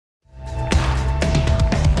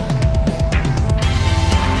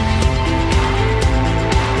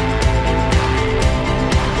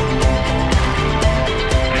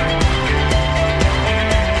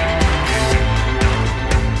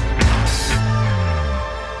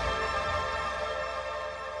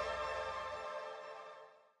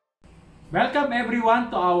Welcome everyone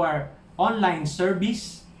to our online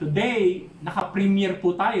service. Today, naka-premiere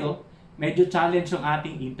po tayo. Medyo challenge yung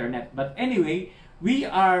ating internet. But anyway, we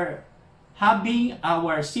are having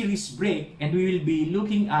our series break and we will be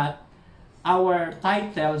looking at our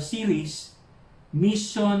title series,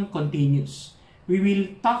 Mission Continues. We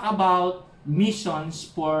will talk about missions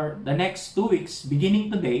for the next 2 weeks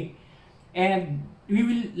beginning today, and we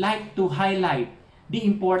will like to highlight the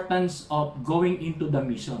importance of going into the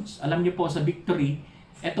missions. Alam niyo po sa Victory,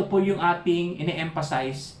 ito po yung ating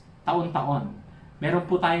ine-emphasize taon-taon. Meron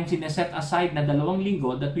po tayong sineset aside na 2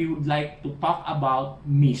 linggo that we would like to talk about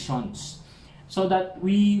missions. So that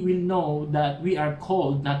we will know that we are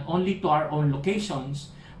called not only to our own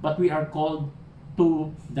locations, but we are called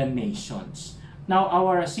to the nations. Now,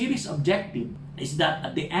 our series objective is that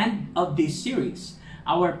at the end of this series,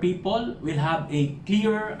 our people will have a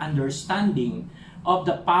clearer understanding of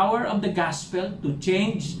the power of the gospel to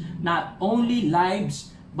change not only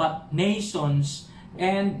lives but nations,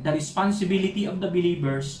 and the responsibility of the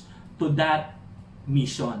believers to that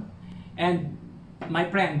mission. And my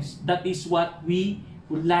friends, that is what we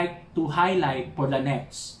would like to highlight for the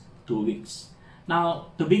next 2 weeks.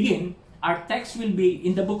 Now, to begin, our text will be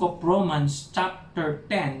in the book of Romans chapter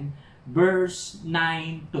 10 verse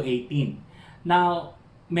 9 to 18. Now,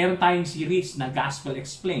 meron tayong series na Gospel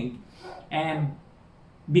Explained, and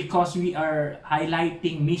because we are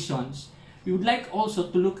highlighting missions, we would like also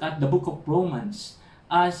to look at the book of Romans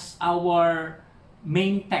as our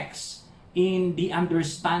main text in the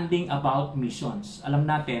understanding about missions. Alam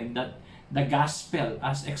natin that the gospel,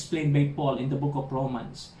 as explained by Paul in the book of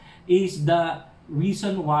Romans, is the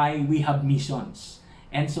reason why we have missions.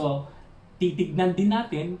 And so, titignan din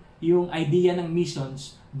natin yung idea ng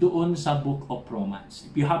missions doon sa book of Romans.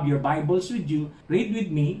 If you have your Bibles with you, read with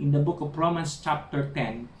me in the book of Romans chapter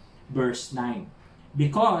 10, verse 9.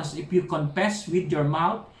 Because if you confess with your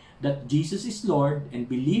mouth that Jesus is Lord and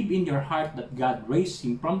believe in your heart that God raised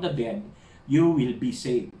Him from the dead, you will be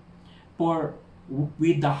saved. For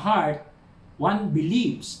with the heart one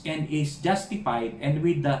believes and is justified, and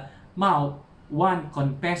with the mouth one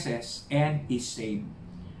confesses and is saved.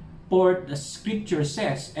 For the scripture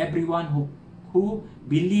says, everyone who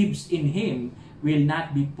believes in Him will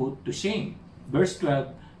not be put to shame. Verse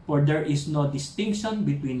 12, for there is no distinction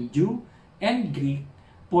between Jew and Greek,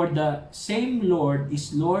 for the same Lord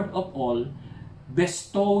is Lord of all,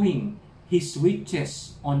 bestowing His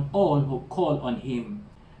riches on all who call on Him.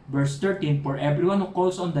 Verse 13, for everyone who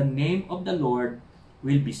calls on the name of the Lord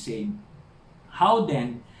will be saved. How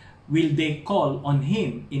then will they call on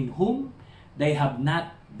Him in whom they have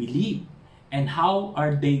not believed? And how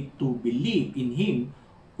are they to believe in Him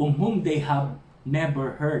whom they have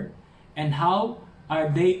never heard? And how are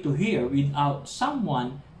they to hear without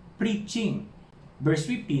someone preaching? Verse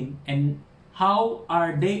 15, and how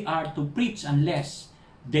are they to preach unless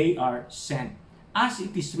they are sent? As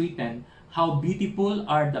it is written, how beautiful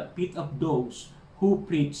are the feet of those who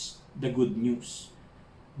preach the good news.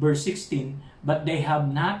 Verse 16, but they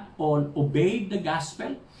have not all obeyed the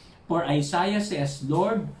gospel. For Isaiah says,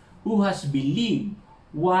 Lord, who has believed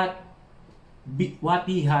what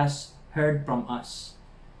he has heard from us?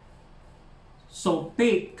 So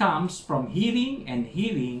faith comes from hearing, and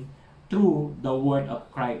hearing through the word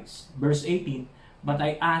of Christ. Verse 18, but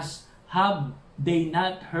I ask, have they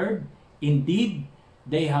not heard? Indeed,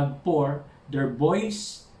 they have, for their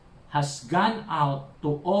voice has gone out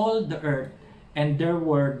to all the earth, and their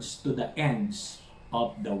words to the ends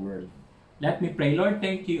of the world. Let me pray. Lord,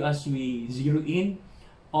 thank you as we zero in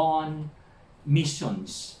on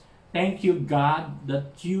missions. Thank you, God,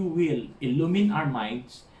 that you will illumine our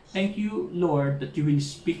minds. Thank you, Lord, that you will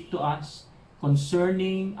speak to us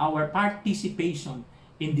concerning our participation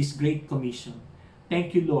in this great commission.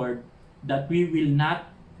 Thank you, Lord, that we will not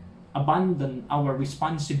abandon our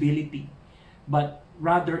responsibility, but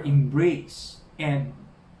rather embrace and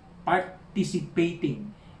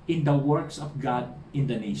participating in the works of God in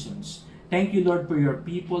the nations. Thank you, Lord, for your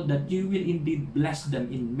people, that you will indeed bless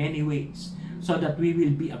them in many ways, so that we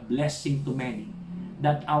will be a blessing to many,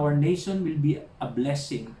 that our nation will be a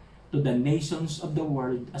blessing to the nations of the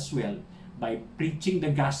world as well, by preaching the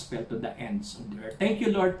gospel to the ends of the earth. Thank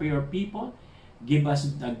you, Lord, for your people. Give us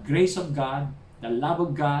the grace of God, the love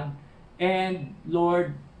of God, and,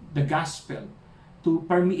 Lord, the gospel to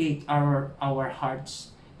permeate our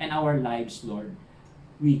hearts and our lives, Lord.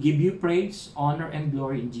 We give you praise, honor, and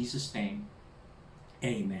glory in Jesus' name.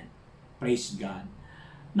 Amen. Praise God.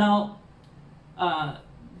 Now,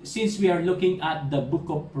 since we are looking at the book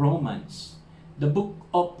of Romans, the book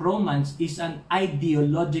of Romans is an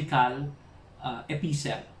ideological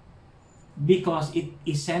epistle. because it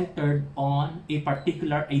is centered on a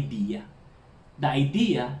particular idea. The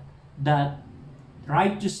idea that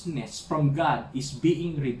righteousness from God is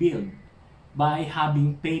being revealed by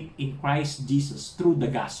having faith in Christ Jesus through the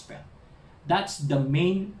gospel. That's the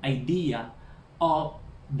main idea of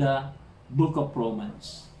the book of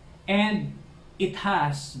Romans. And it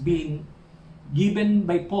has been given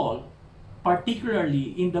by Paul,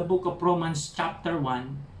 particularly in the book of Romans chapter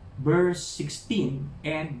 1, verse 16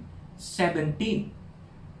 and 17,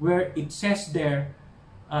 where it says there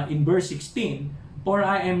in verse 16, "For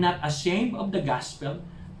I am not ashamed of the gospel,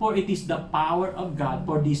 for it is the power of God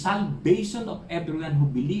for the salvation of everyone who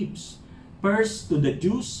believes, first to the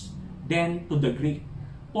Jews, then to the Greek.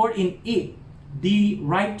 For in it the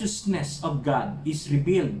righteousness of God is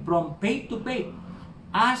revealed from faith to faith,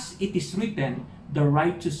 as it is written, the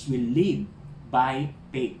righteous will live by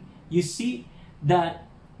faith." You see that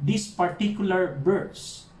this particular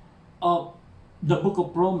verse of the book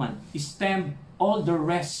of Romans stemmed all the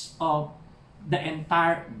rest of the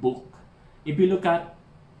entire book. If you look at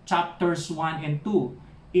chapters 1 and 2,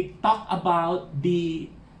 it talks about the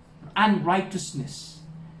unrighteousness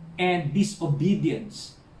and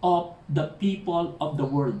disobedience of the people of the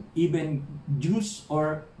world, even Jews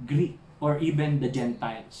or Greek or even the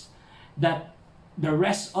Gentiles, that the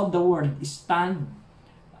rest of the world stand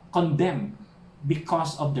condemned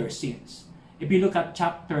because of their sins. If you look at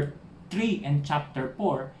chapter 3 and chapter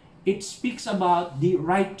 4, it speaks about the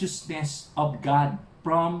righteousness of God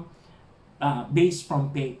from based from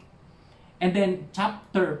faith. And then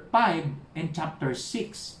chapter 5 and chapter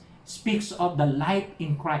 6 speaks of the life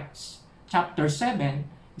in Christ. Chapter 7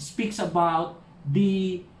 speaks about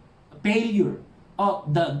the failure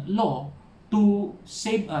of the law to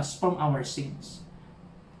save us from our sins.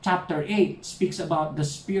 Chapter 8 speaks about the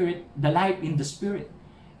Spirit, the life in the Spirit.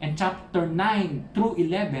 And chapter 9 through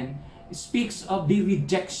 11 speaks of the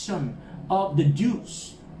rejection of the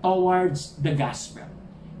Jews towards the gospel.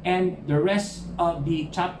 And the rest of the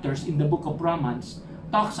chapters in the book of Romans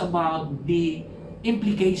talks about the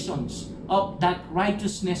implications of that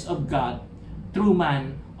righteousness of God through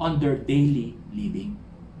man on their daily living.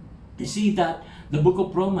 You see that the book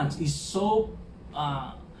of Romans is so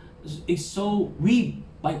weaved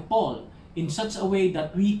by Paul in such a way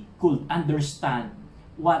that we could understand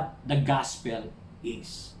what the gospel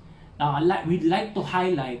is. Now, we'd like to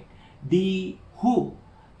highlight the who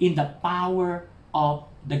in the power of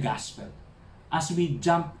the gospel. As we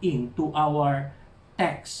jump into our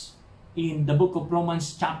text in the book of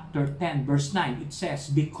Romans chapter 10 verse 9, it says,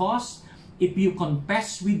 "Because if you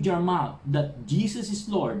confess with your mouth that Jesus is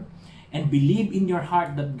Lord and believe in your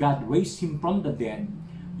heart that God raised him from the dead,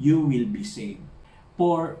 you will be saved.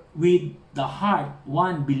 For with the heart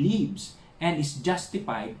one believes and is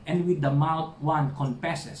justified, and with the mouth one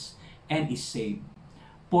confesses and is saved.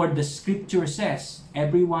 For the scripture says,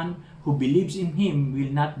 everyone who believes in him will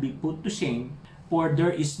not be put to shame, for there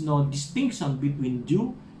is no distinction between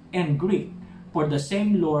Jew and Greek, for the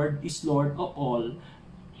same Lord is Lord of all,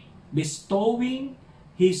 bestowing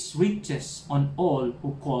his riches on all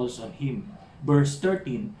who calls on him." Verse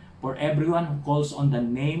 13, "For everyone who calls on the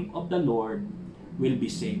name of the Lord will be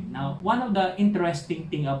saved." Now, one of the interesting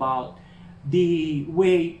thing about the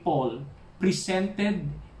way Paul presented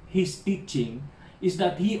his teaching is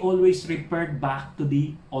that he always referred back to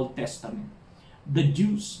the Old Testament. The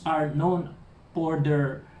Jews are known for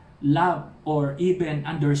their love or even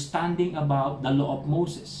understanding about the law of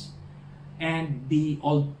Moses and the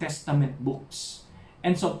Old Testament books.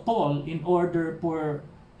 And so Paul, in order for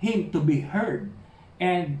him to be heard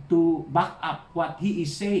and to back up what he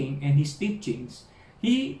is saying and his teachings,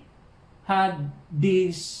 he had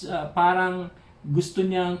this parang gusto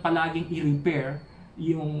niyang palaging i-repair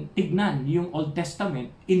yung tignan, yung Old Testament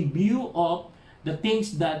in view of the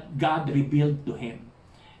things that God revealed to him.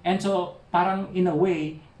 And so, parang in a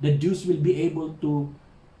way, the Jews will be able to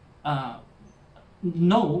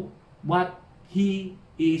know what he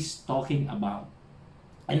is talking about.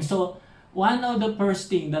 And so, one of the first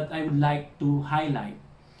thing that I would like to highlight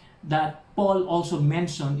that Paul also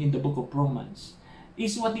mentioned in the book of Romans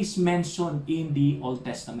is what is mentioned in the Old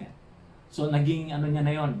Testament. So, naging niya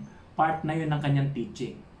na yon, part na yun ng kanyang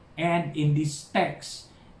teaching. And in this text,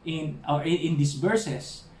 in these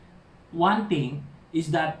verses, one thing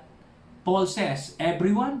is that Paul says,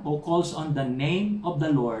 everyone who calls on the name of the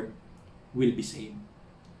Lord will be saved.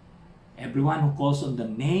 Everyone who calls on the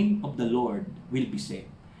name of the Lord will be saved.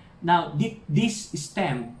 Now, this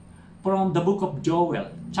stems from the book of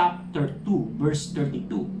Joel, chapter 2, verse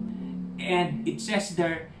 32. And it says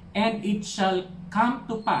there, "And it shall come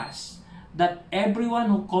to pass that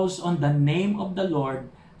everyone who calls on the name of the Lord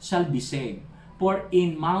shall be saved. For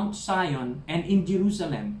in Mount Zion and in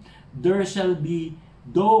Jerusalem there shall be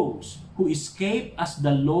those who escape, as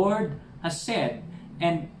the Lord has said,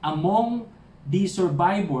 and among the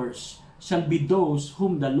survivors shall be those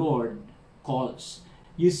whom the Lord calls.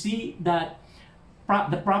 You see that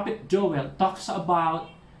the prophet Joel talks about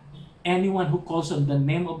anyone who calls on the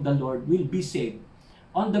name of the Lord will be saved,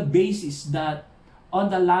 on the basis that on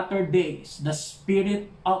the latter days the Spirit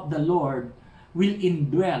of the Lord will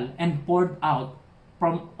indwell and poured out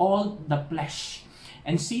from all the flesh.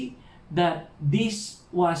 And see that this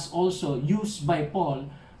was also used by Paul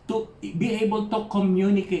to be able to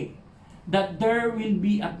communicate that there will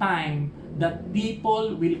be a time that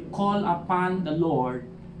people will call upon the Lord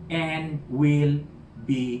and will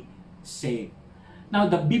be saved. Now,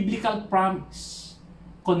 the biblical promise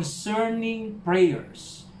concerning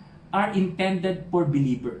prayers are intended for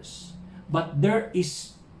believers. But there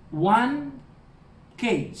is one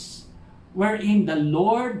case wherein the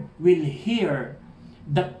Lord will hear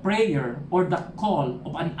the prayer or the call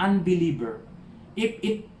of an unbeliever if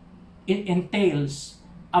it entails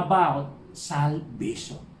about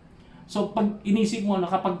salvation. So pag inisip mo na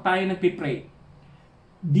kapag tayo nagpipray,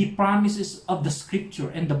 the promises of the Scripture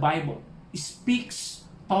and the Bible speaks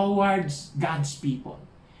towards God's people.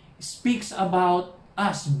 Speaks about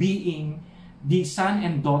us being the son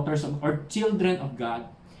and daughters of, or children of God.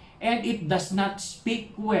 And it does not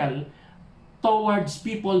speak well towards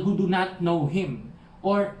people who do not know Him,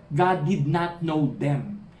 or God did not know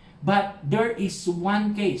them. But there is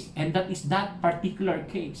one case, and that is that particular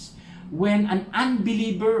case, when an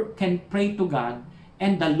unbeliever can pray to God,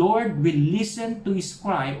 and the Lord will listen to his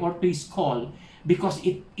cry or to his call, because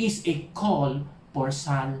it is a call for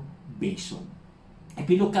salvation. If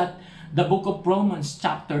you look at the book of Romans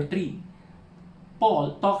chapter 3,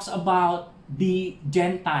 Paul talks about the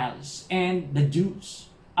Gentiles and the Jews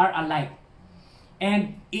are alike.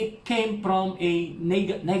 And it came from a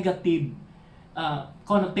negative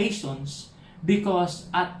connotations, because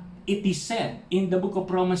it is said in the book of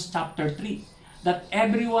Romans chapter 3 that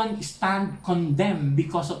everyone stand condemned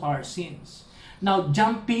because of our sins. Now,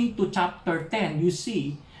 jumping to chapter 10, you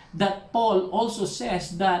see that Paul also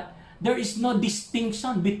says that there is no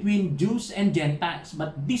distinction between Jews and Gentiles,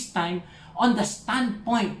 but this time on the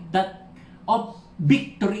standpoint that of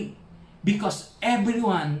victory, because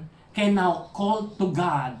everyone can now call to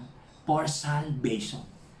God for salvation.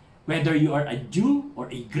 Whether you are a Jew or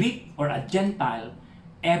a Greek or a Gentile,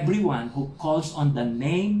 everyone who calls on the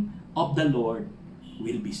name of the Lord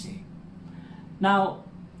will be saved. Now,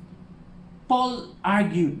 Paul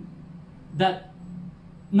argued that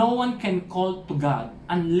no one can call to God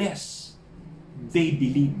unless they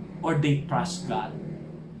believe or they trust God.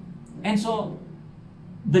 And so,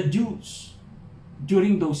 the Jews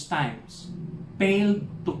during those times failed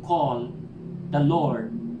to call the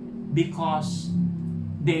Lord because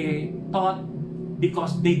they thought,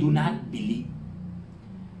 because they do not believe.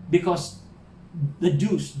 Because the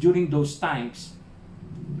Jews during those times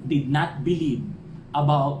did not believe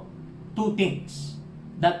about two things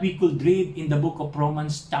that we could read in the book of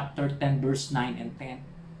Romans chapter 10 verse 9 and 10.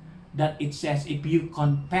 That it says, if you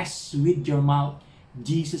confess with your mouth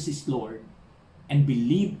Jesus is Lord and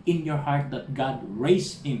believe in your heart that God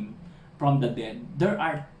raised Him from the dead, there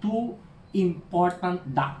are two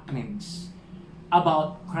important doctrines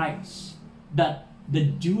about Christ that the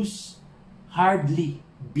Jews hardly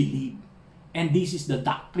believe. And this is the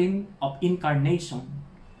doctrine of incarnation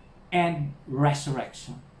and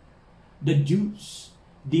resurrection. The Jews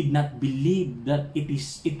did not believe that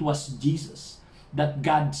it was Jesus that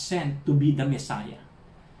God sent to be the Messiah.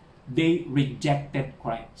 They rejected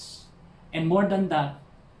Christ. And more than that,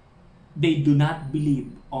 they do not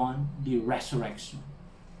believe on the resurrection.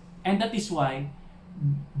 And that is why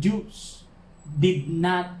Jews did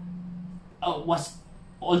not,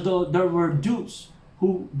 although there were Jews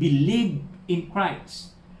who believed in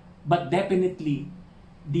Christ, but definitely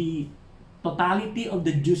the totality of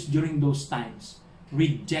the Jews during those times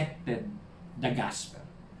rejected the gospel.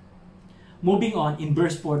 Moving on in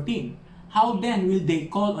verse 14, how then will they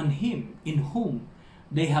call on Him in whom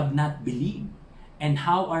they have not believed? And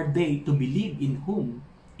how are they to believe in Him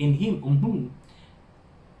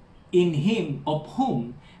of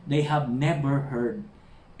whom they have never heard?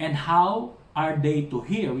 And how are they to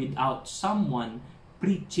hear without someone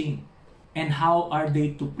preaching? And how are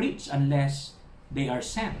they to preach unless they are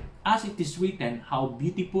sent? As it is written, how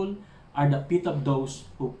beautiful are the feet of those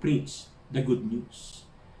who preach the good news.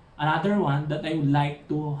 Another one that I would like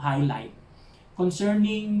to highlight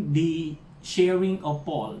concerning the sharing of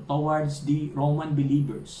Paul towards the Roman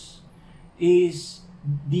believers is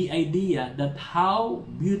the idea that how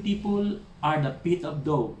beautiful are the feet of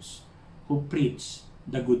those who preach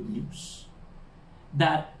the good news.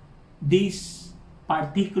 That this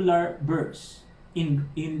particular verse in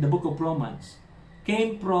the book of Romans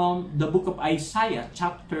came from the book of Isaiah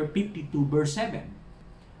chapter 52 verse 7,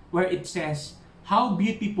 where it says, "How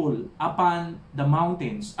beautiful upon the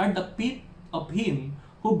mountains are the feet of him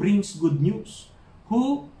who brings good news,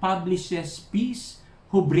 who publishes peace,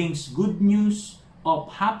 who brings good news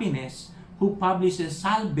of happiness, who publishes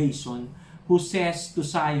salvation, who says to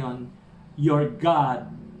Zion, your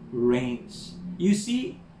God reigns." You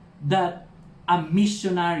see that a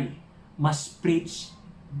missionary must preach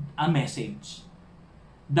a message.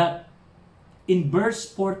 That in verse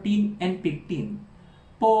 14 and 15,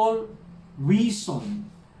 Paul reasoned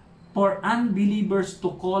for unbelievers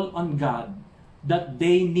to call on God that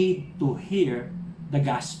they need to hear the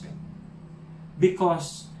gospel.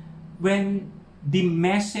 Because when the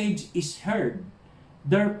message is heard,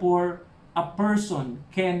 therefore a person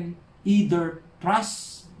can either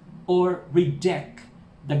trust or reject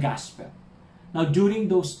the gospel. Now during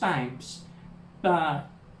those times, the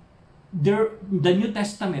New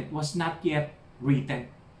Testament was not yet written.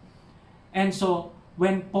 And so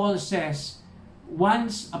when Paul says,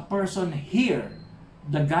 once a person hear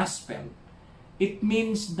the gospel, it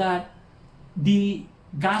means that the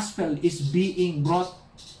gospel is being brought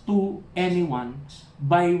to anyone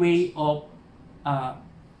by way of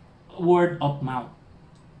word of mouth.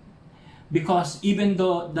 Because even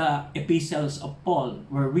though the epistles of Paul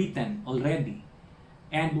were written already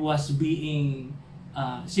and was being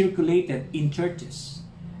circulated in churches,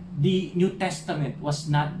 the New Testament was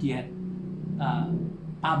not yet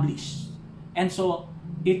published. And so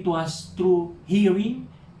it was through hearing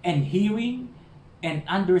and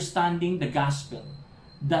understanding the gospel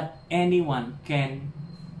that anyone can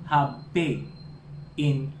have faith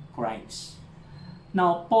in Christ.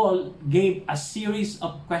 Now, Paul gave a series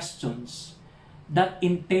of questions that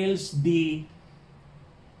entails the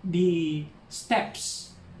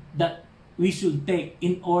steps that we should take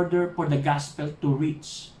in order for the gospel to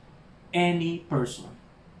reach any person.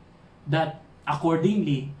 That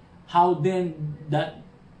accordingly, how then that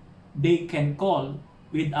they can call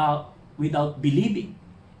without believing,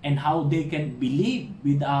 and how they can believe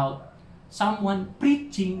without someone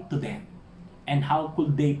preaching to them, and how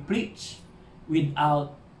could they preach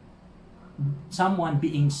without someone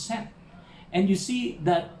being sent. And you see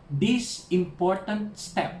that this important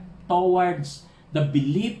step towards the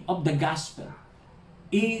belief of the gospel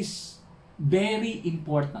is very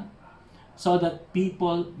important, so that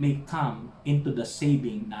people may come into the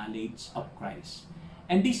saving knowledge of Christ.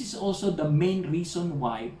 And this is also the main reason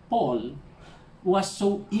why Paul was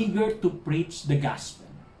so eager to preach the gospel.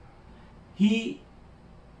 He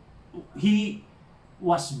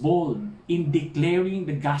was bold in declaring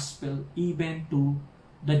the gospel even to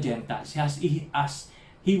the Gentiles, as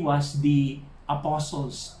he was the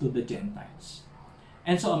apostles to the Gentiles.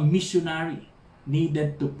 And so a missionary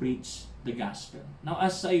needed to preach the gospel. Now,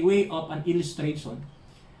 as a way of an illustration,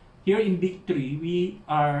 here in Victory, we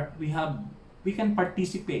can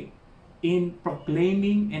participate in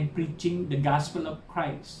proclaiming and preaching the gospel of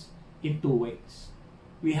Christ in two ways.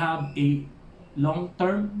 We have a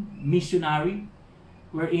long-term missionary,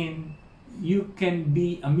 wherein you can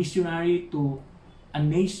be a missionary to a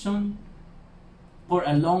nation for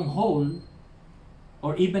a long haul,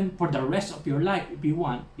 or even for the rest of your life if you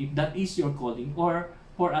want, if that is your calling, or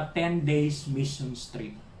for a 10 days mission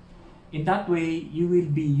trip. In that way, you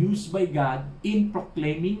will be used by God in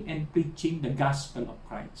proclaiming and preaching the gospel of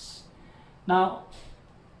Christ. Now,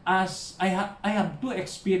 as I have two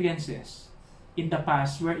experiences in the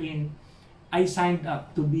past wherein I signed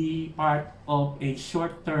up to be part of a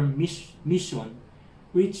short-term mission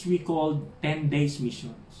which we called 10 days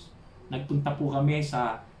missions. Nagpunta po kami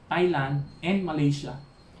sa Thailand and Malaysia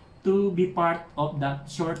to be part of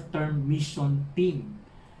that short-term mission team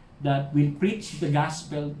that will preach the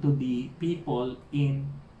gospel to the people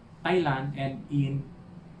in Thailand and in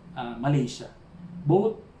Malaysia.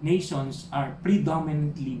 Both nations are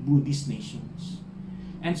predominantly Buddhist nations.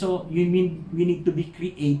 And so we need to be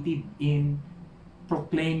creative in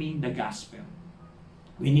proclaiming the gospel.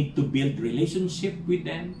 We need to build relationship with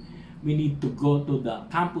them. We need to go to the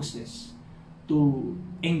campuses to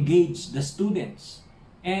engage the students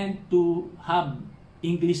and to have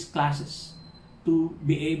English classes to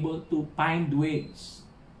be able to find ways,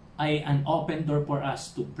 an open door for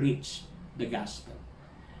us to preach the gospel.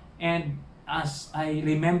 And as I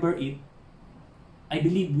remember it, I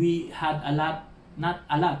believe we had a lot, not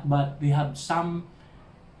a lot, but we have some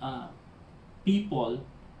people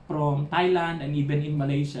from Thailand and even in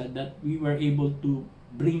Malaysia that we were able to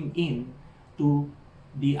bring in to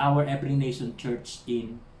our Every Nation Church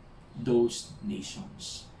in those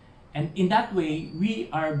nations. And in that way,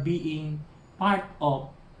 we are being part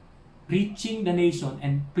of reaching the nation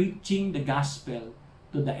and preaching the gospel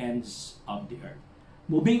to the ends of the earth.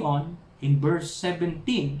 Moving on, in verse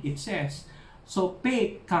 17, it says, "So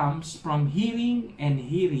faith comes from hearing,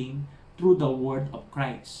 and hearing through the word of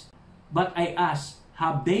Christ. But I ask,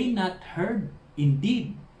 have they not heard?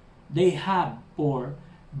 Indeed, they have, for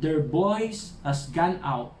their voice has gone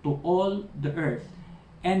out to all the earth,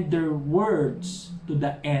 and their words to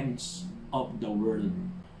the ends of the world."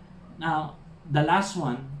 Now, the last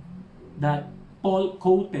one that Paul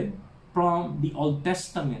quoted from the Old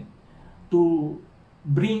Testament to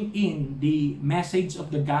bring in the message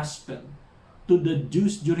of the gospel to the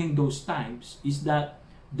Jews during those times is that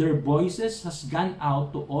their voices has gone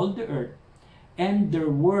out to all the earth, and their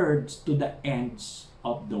words to the ends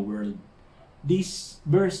of the world. This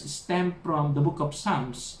verse stems from the book of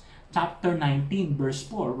Psalms, chapter 19, verse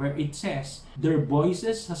 4, where it says, "Their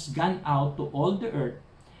voices has gone out to all the earth,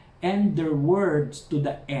 and their words to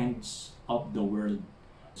the ends of the world."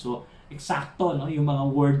 So, eksakto, no, yung mga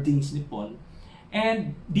wordings ni Paul.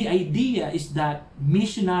 And the idea is that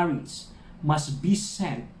missionaries must be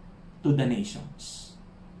sent to the nations.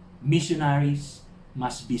 Missionaries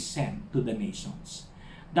must be sent to the nations.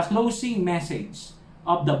 The closing message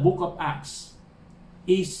of the book of Acts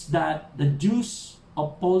is that the Jews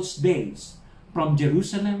of Paul's days, from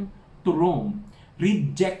Jerusalem to Rome,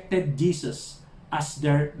 rejected Jesus as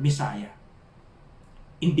their Messiah.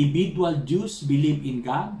 Individual Jews believe in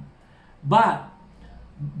God, but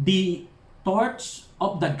the torch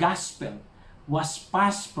of the gospel was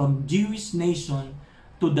passed from Jewish nation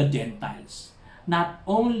to the Gentiles. Not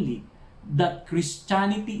only that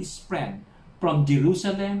Christianity spread from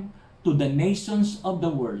Jerusalem to the nations of the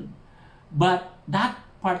world, but that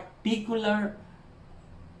particular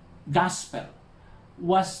gospel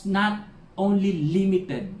was not only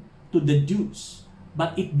limited to the Jews,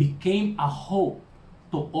 but it became a hope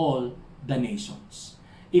to all the nations.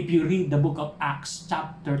 If you read the book of Acts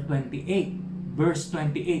chapter 28, verse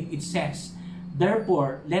 28, it says,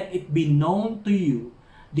 "Therefore, let it be known to you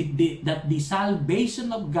that the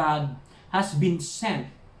salvation of God has been sent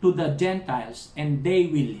to the Gentiles, and they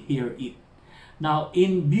will hear it." Now,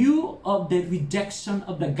 in view of the rejection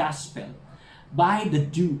of the gospel by the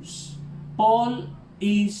Jews, Paul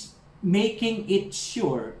is making it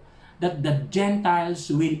sure that the Gentiles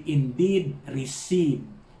will indeed receive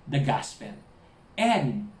the gospel.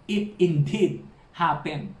 And it indeed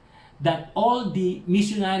happened that all the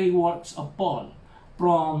missionary works of Paul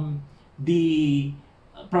from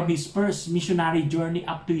his first missionary journey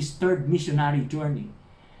up to his third missionary journey,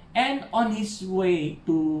 and on his way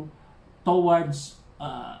towards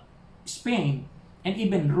Spain and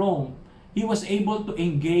even Rome, he was able to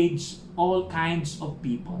engage all kinds of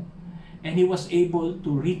people, and he was able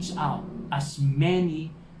to reach out as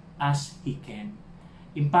many as he can.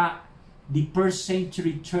 In fact, the first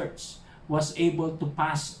century church was able to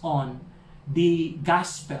pass on the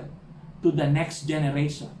gospel to the next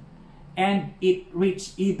generation, and it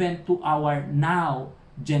reached even to our now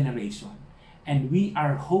generation. And we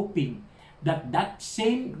are hoping that that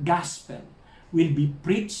same gospel will be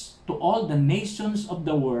preached to all the nations of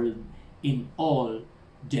the world in all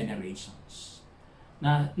generations.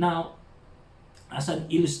 Now, as an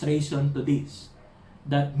illustration to this,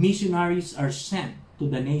 that missionaries are sent to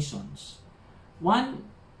the nations,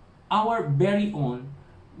 our very own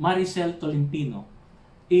Maricel Tolentino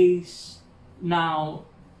is now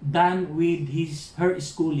done with her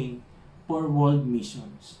schooling for world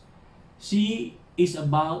missions. She is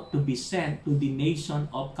about to be sent to the nation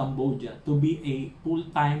of Cambodia to be a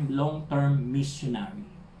full-time, long-term missionary.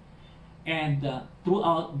 And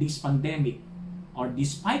throughout this pandemic, or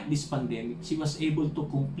despite this pandemic, she was able to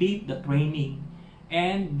complete the training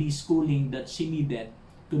and the schooling that she needed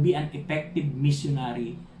to be an effective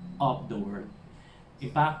missionary of the world.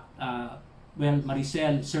 In fact,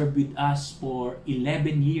 Maricel served with us for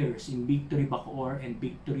 11 years in Victory Bacoor and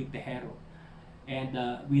Victory Tejero. And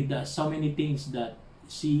with so many things that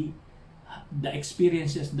the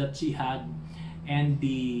experiences that she had, and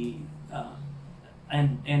the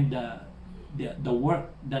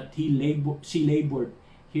work that she labored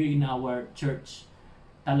here in our church,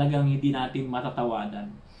 talagang hindi natin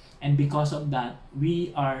matatawadan. And because of that,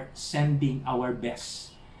 we are sending our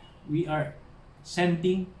best. We are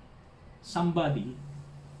sending somebody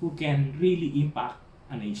who can really impact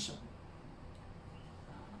a nation.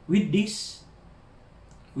 With this,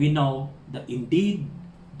 we know that indeed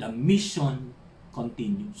the mission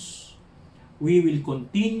continues. We will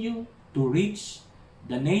continue to reach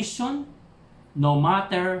the nation no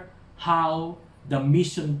matter how the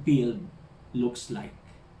mission field looks like,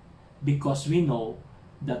 because we know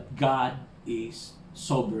that God is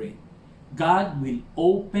sovereign. God will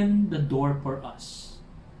open the door for us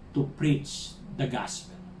to preach the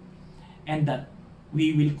gospel, and that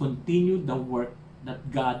we will continue the work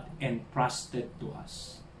that God entrusted to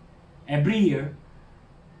us. Every year,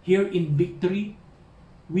 here in Victory,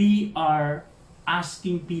 we are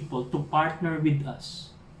asking people to partner with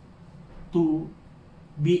us to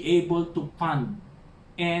be able to fund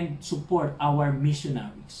and support our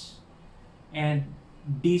missionaries. And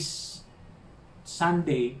this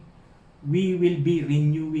Sunday, we will be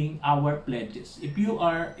renewing our pledges. If you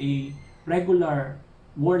are a regular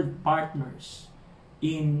world partners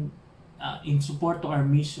in support to our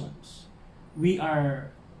missions, we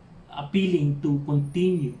are appealing to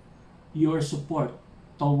continue your support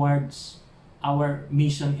towards our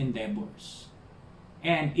mission endeavors.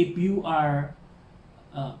 And if you are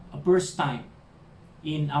a first time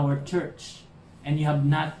in our church and you have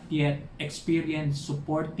not yet experienced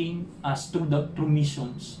supporting us through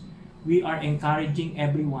missions, we are encouraging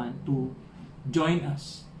everyone to join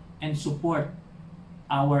us and support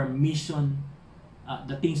our mission,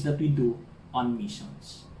 the things that we do on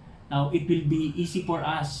missions. Now, it will be easy for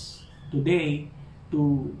us today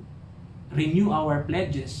to renew our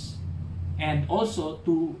pledges, and also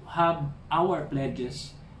to have our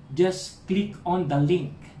pledges. Just click on the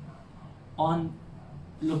link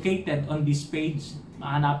located on this page.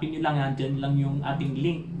 Mahanapin nyo lang yan, dyan lang yung ating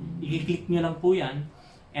link. I-click nyo lang po yan,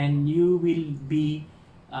 and you will be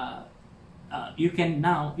you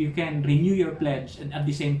can renew your pledge, and at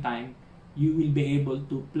the same time you will be able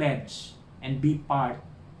to pledge and be part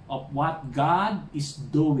of what God is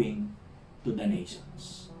doing to the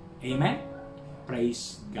nations. Amen?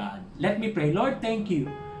 Praise God. Let me pray. Lord, thank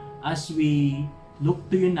you as we look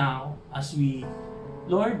to you now, as we,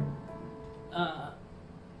 Lord,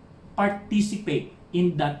 participate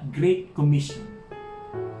in that great commission.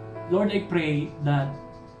 Lord, I pray that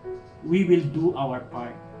we will do our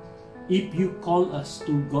part. If you call us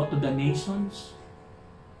to go to the nations,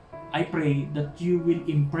 I pray that you will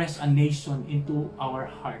impress a nation into our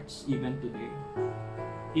hearts even today.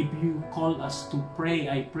 If you call us to pray,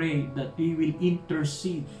 I pray that we will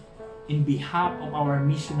intercede in behalf of our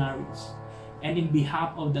missionaries and in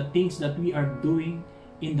behalf of the things that we are doing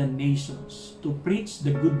in the nations to preach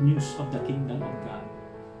the good news of the kingdom of God.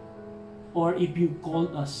 Or if you call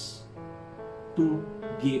us to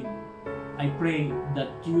give, I pray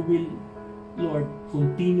that you will, Lord,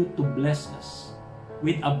 continue to bless us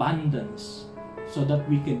with abundance so that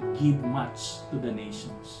we can give much to the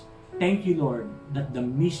nations. Thank you, Lord, that the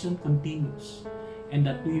mission continues and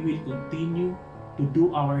that we will continue to do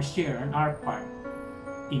our share and our part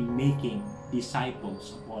in making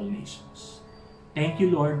disciples of all nations. Thank you,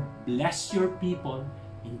 Lord. Bless your people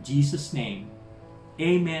in Jesus' name.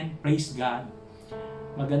 Amen. Praise God.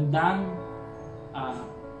 Magandang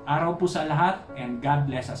araw po sa lahat, and God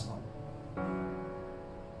bless us all.